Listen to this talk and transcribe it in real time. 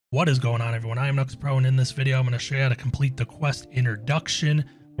What is going on, everyone? I am Nux Pro, and in this video I'm going to show you how to complete the quest introduction,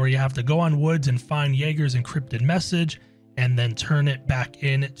 where you have to go on woods and find Jaeger's encrypted message and then turn it back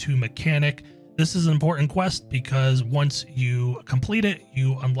in to mechanic. This is an important quest because once you complete it,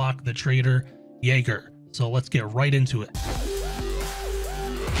 you unlock the trader Jaeger. So let's get right into it.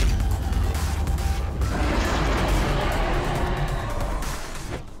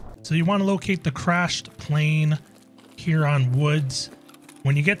 So you want to locate the crashed plane here on woods.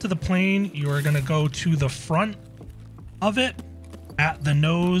 When you get to the plane, you are going to go to the front of it at the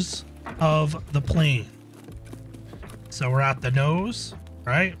nose of the plane. So we're at the nose,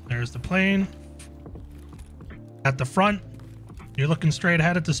 right? There's the plane. At the front, you're looking straight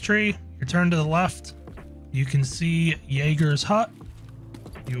ahead at this tree. You turn to the left. You can see Jaeger's hut.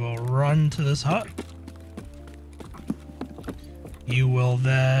 You will run to this hut. You will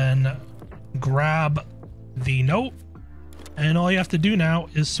then grab the note. And all you have to do now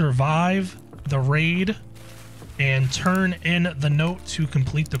is survive the raid and turn in the note to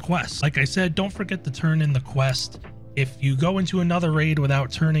complete the quest. Like I said, don't forget to turn in the quest. If you go into another raid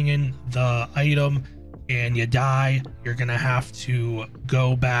without turning in the item and you die, you're gonna have to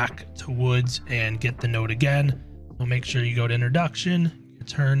go back to woods and get the note again. So make sure you go to introduction, you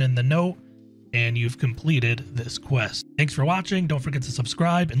turn in the note, and you've completed this quest. Thanks for watching. Don't forget to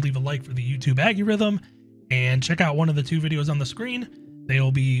subscribe and leave a like for the YouTube algorithm. And check out one of the two videos on the screen. They'll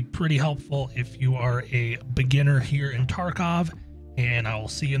be pretty helpful if you are a beginner here in Tarkov, and I will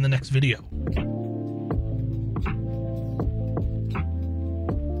see you in the next video.